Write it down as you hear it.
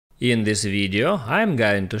In this video, I'm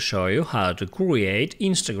going to show you how to create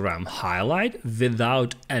Instagram highlight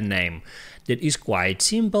without a name. That is quite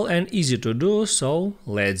simple and easy to do, so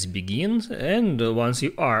let's begin. And once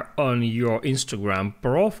you are on your Instagram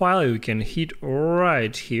profile, you can hit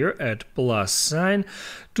right here at plus sign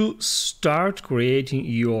to start creating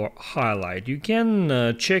your highlight. You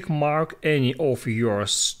can check mark any of your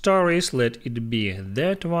stories, let it be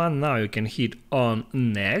that one. Now you can hit on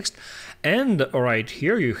next, and right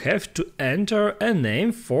here you have to enter a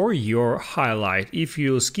name for your highlight. If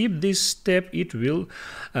you skip this step, it will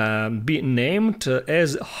be named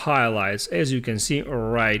as highlights, as you can see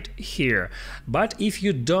right here. But if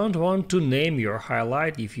you don't want to name your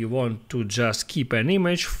highlight, if you want to just keep an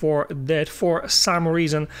image for that for some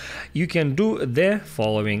reason, you can do the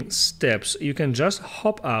following steps. You can just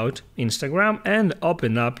hop out Instagram and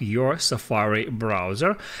open up your Safari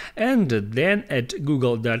browser, and then at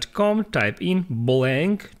google.com type in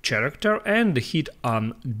blank character and hit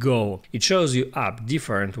on go. It shows you up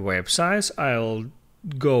different websites. I'll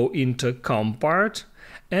go into Compart,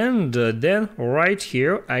 and then right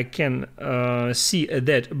here I can see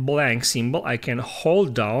that blank symbol. I can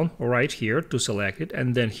hold down right here to select it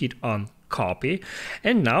and then hit on copy,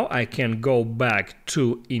 and now I can go back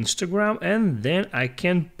to Instagram and then I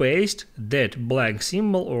can paste that blank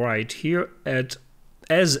symbol right here as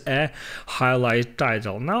a highlight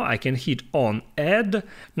title. Now I can hit on add.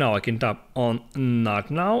 Now I can tap on not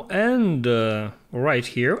now, and right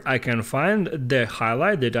here I can find the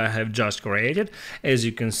highlight that I have just created. As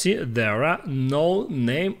you can see, there are no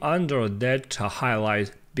name under that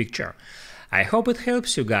highlight picture. I hope it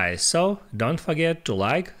helps you guys, so don't forget to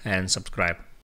like and subscribe.